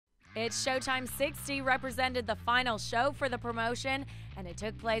Its Showtime 60 represented the final show for the promotion, and it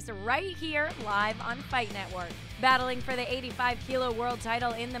took place right here live on Fight Network. Battling for the 85-kilo world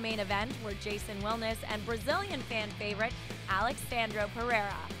title in the main event were Jason Wilness and Brazilian fan favorite Alexandro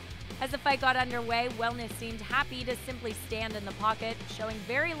Pereira. As the fight got underway, Wilness seemed happy to simply stand in the pocket, showing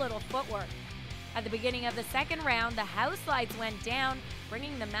very little footwork. At the beginning of the second round, the house lights went down,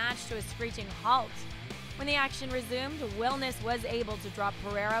 bringing the match to a screeching halt. When the action resumed, Wilness was able to drop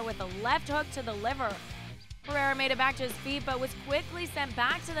Pereira with a left hook to the liver. Pereira made it back to his feet but was quickly sent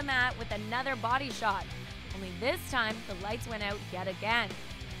back to the mat with another body shot. Only this time, the lights went out yet again.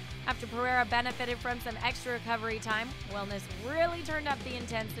 After Pereira benefited from some extra recovery time, Wilness really turned up the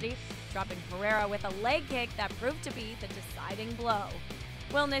intensity, dropping Pereira with a leg kick that proved to be the deciding blow.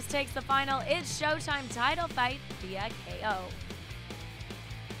 Wilness takes the final It's Showtime title fight via KO.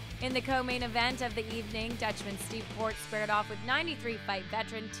 In the co-main event of the evening, Dutchman Steve Port squared off with 93-fight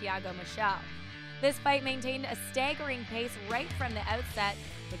veteran Thiago Michel. This fight maintained a staggering pace right from the outset,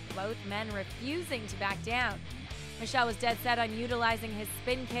 with both men refusing to back down. Michel was dead set on utilizing his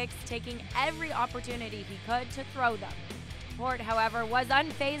spin kicks, taking every opportunity he could to throw them. Port, however, was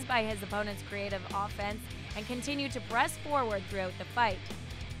unfazed by his opponent's creative offense and continued to press forward throughout the fight.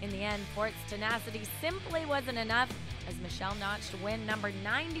 In the end, Port's tenacity simply wasn't enough, as Michel notched win number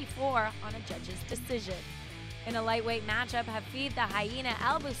 94 on a judge's decision. In a lightweight matchup, Hafid the Hyena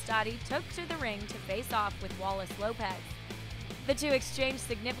Al-Bustadi took to the ring to face off with Wallace Lopez. The two exchanged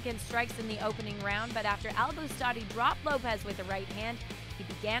significant strikes in the opening round, but after Al-Bustadi dropped Lopez with the right hand, he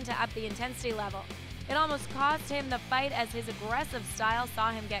began to up the intensity level. It almost cost him the fight, as his aggressive style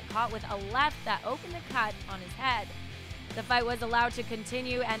saw him get caught with a left that opened a cut on his head. The fight was allowed to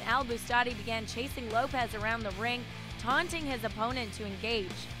continue, and Al-Bustadi began chasing Lopez around the ring, taunting his opponent to engage.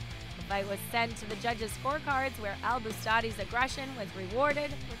 The fight was sent to the judges' scorecards, where Al-Bustadi's aggression was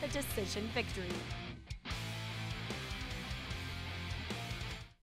rewarded with a decision victory.